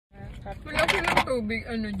Wala silang tubig,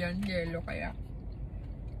 ano dyan, yelo kaya.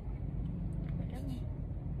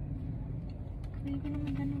 Hindi ko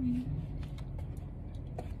naman ganun eh.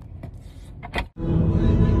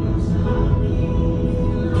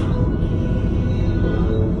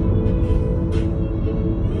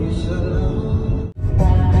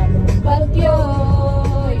 Bagyo,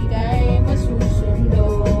 ika'y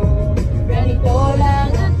masusundo. Ganito lang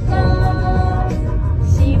ako,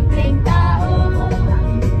 simpleng tao.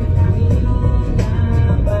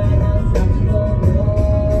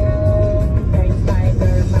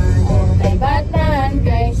 Kay Batman,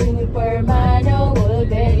 kay Superman, o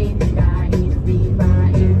Wolverine, kahit di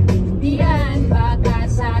maintindihan, baka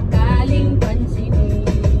sakaling pansinin.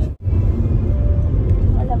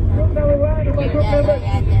 Alam na.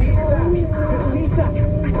 Yan.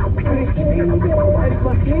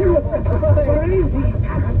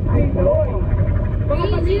 Mga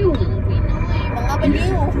baliw! Mga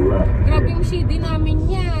baliw! Grabe yung CD namin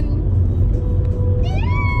yan.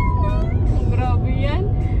 Grabe yan.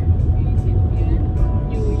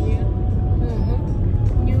 New Year.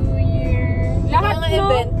 New Year. Lahat Mga no?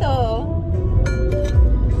 evento.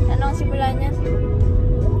 Anong simulan niya?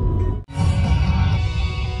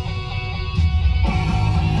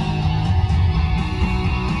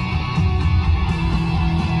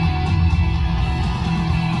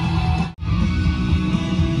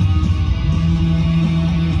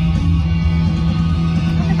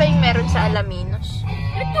 Ano ba yung meron sa Alaminos?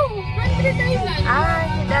 Ito, 100 Island. Ah,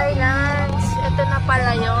 Hundred Islands. Ito na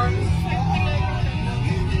pala yun.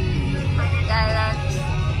 Hundred Islands.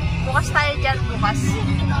 Bukas tayo dyan, bukas. 100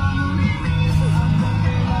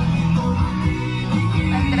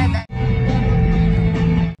 Islands.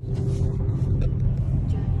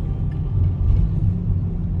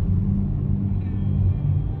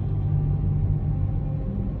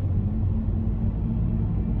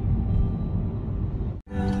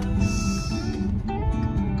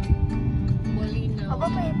 Aba,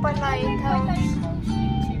 may pa-lighthouse.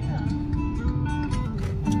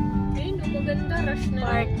 Ayun, maganda. Rush na.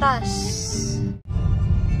 Martas.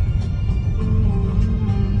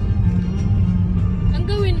 Ang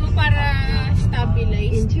gawin mo para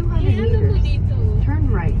stabilize. In 200 Ano mo meters, dito? turn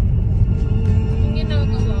right. Yung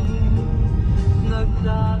ginagawa.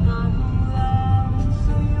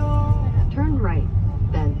 Turn right.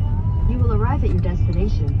 Then, you will arrive at your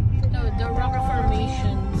destination. The rock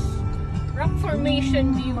formations. Rock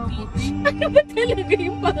Formation View Beach. Ano ba talaga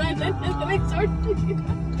yung pangalan ng resort nila?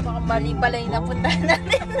 Baka mali pala yung napuntahan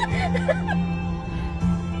natin.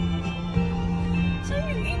 So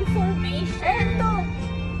yung information. Eto.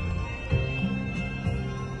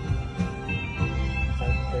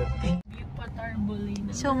 View Patarbolina.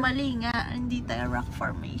 So, mali nga. Hindi tayo rock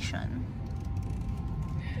formation.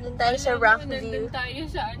 Doon tayo sa rock view. Nandun tayo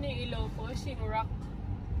sa Ilocos, yung rock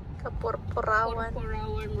Kapurpurawan.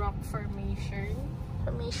 Purpurawan Rock Formation.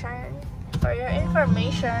 Formation. For your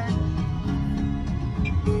information.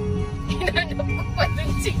 Hinanap ko pa dun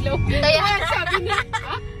si Lo. Kaya, Sabi na,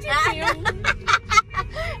 sino yun?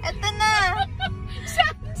 eto na.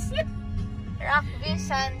 Sunset. Rock view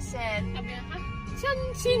sunset. Sabi na,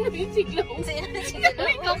 sino yung si Glow? Sino si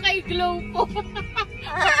Sabi ko kay Glow po.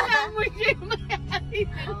 Alam mo siya yung may-ari.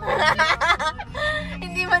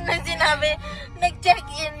 Hindi man na sinabi,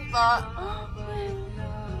 nag-check-in po.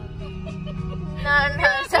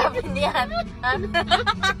 Sabi niya.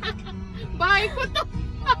 Bahay ko to.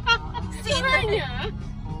 Sino niya?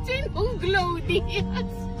 Sinong Glow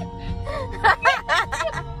Diaz?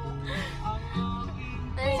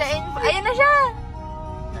 Ayun na siya.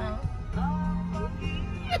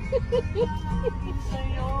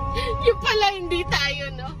 Yung pala hindi tayo,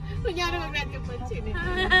 no? Kunyari wag natin pansinin.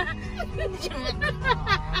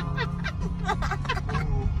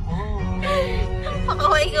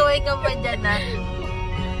 Pakaway-kaway ka pa dyan, ha?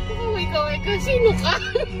 Kaway ka. Sino ka?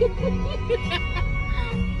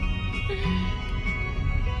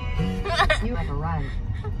 You have arrived.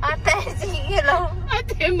 Ate, sige lang.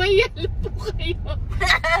 Ate, may yelo po kayo.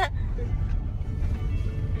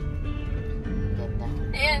 Ganda.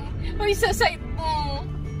 Ayan. Uy, sa site mo.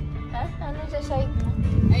 Ha? Ano sa site mo?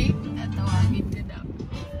 Ay, tatawagin na daw.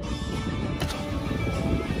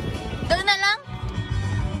 Doon na lang?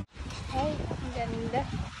 Ay, ang ganda.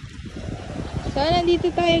 So, nandito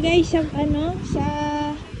tayo guys sa, sa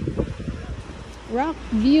Rock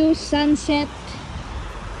View Sunset.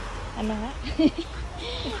 Ano nga?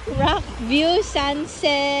 Rock View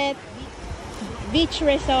Sunset Beach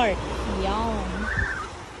Resort. Yan.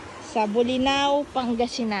 Sa Bolinao,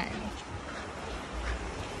 Pangasinan.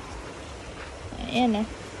 Ayan ah.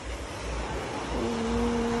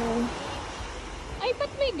 Ay, ba't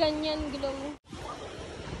may ganyan glow?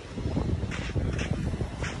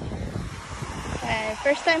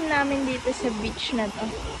 First time namin dito sa beach na to.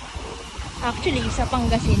 Actually, sa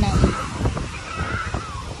Pangasinan.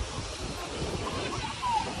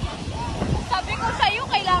 Sabi ko sa'yo,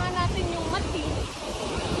 kailangan natin yung mati.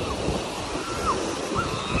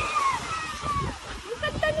 Ang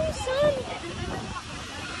ganda ng sun.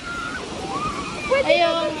 Pwede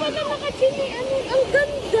naman pala nakachini. Ang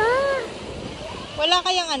ganda. Wala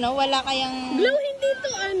kayang ano? Wala kayang... Glow, hindi to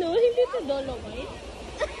hindi to dolomite.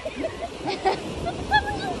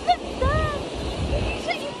 Ang ganda. Hindi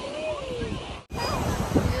siya itim.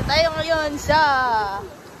 Dito tayo ngayon sa...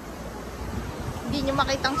 Hindi nyo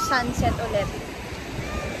makitang sunset ulit.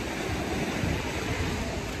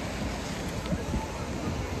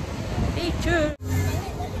 Picture!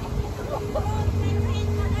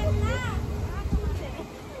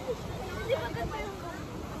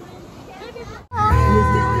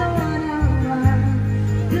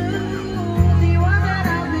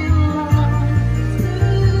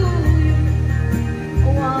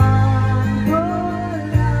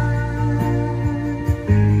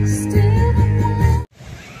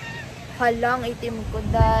 Halang itim ko,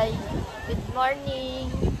 day. Good morning.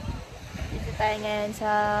 Dito tayo ngayon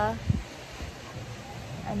sa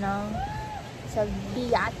sa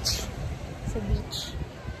beach. Sa beach.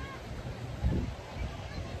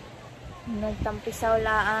 Nagtampisaw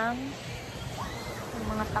laang ang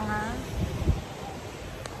mga tanga.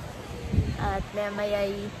 At may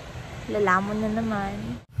ay lalamon na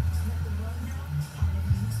naman.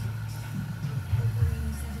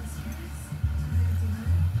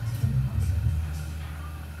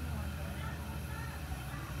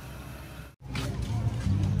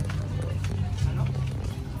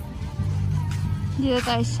 Dito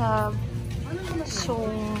tayo sa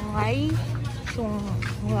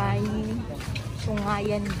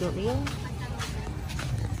Sungayan Grill.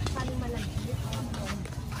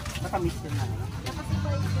 Matamis din na.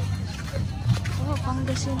 Oh,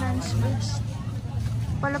 Pangasinan's best.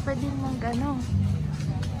 Pala pwede mag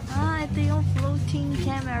ito yung floating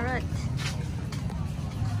camera.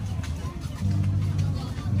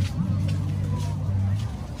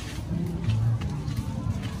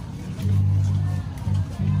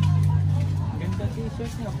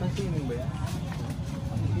 T-shirt niya, pansining ba yan?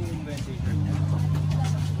 Pansining ba yung t-shirt niya?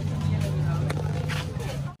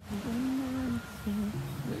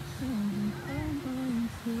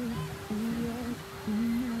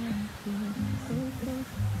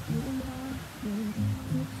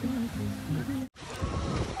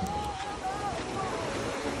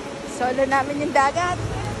 Solo namin yung dagat.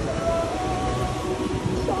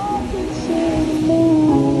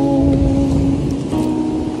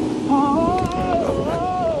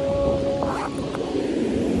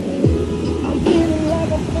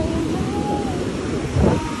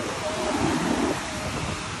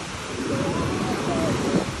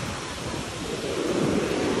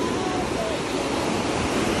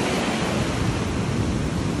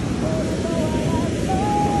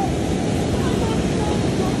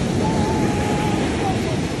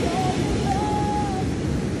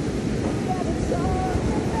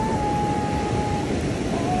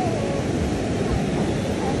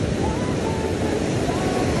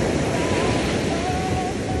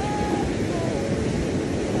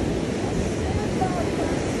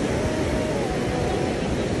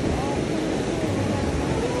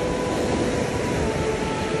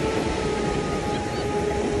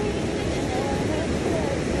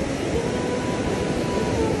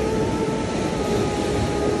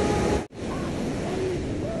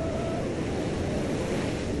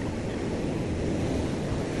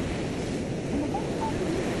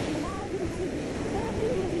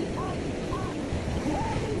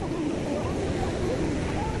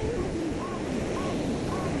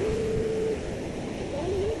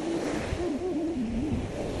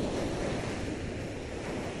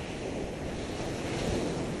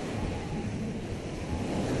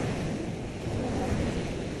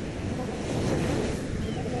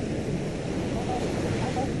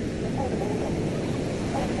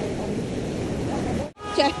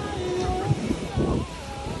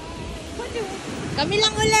 Kami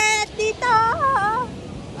lang ulit dito.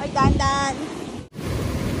 Ay, dandan.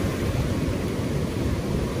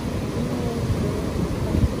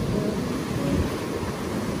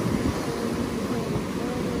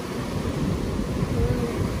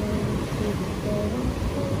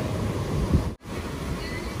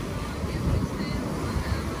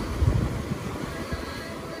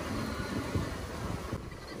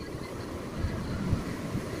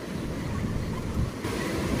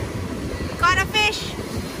 Caught a fish.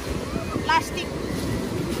 Plastic.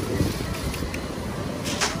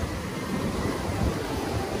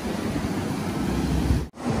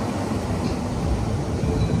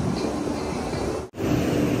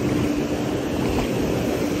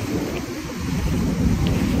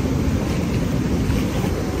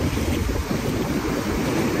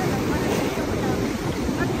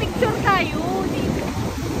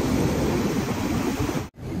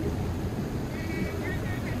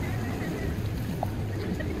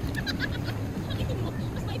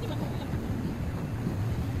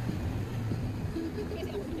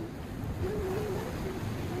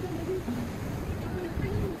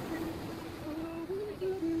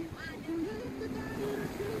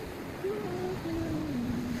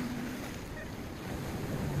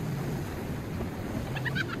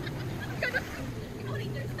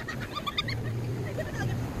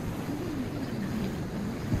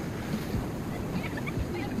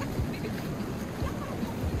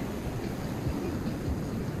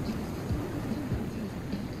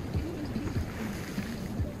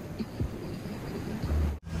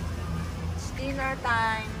 dinner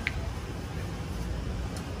time.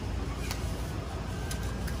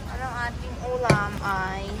 Ang ating ulam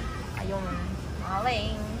ay ayun,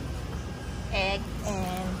 maling, egg,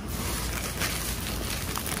 and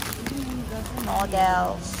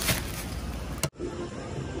noodles.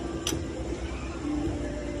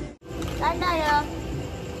 Saan tayo?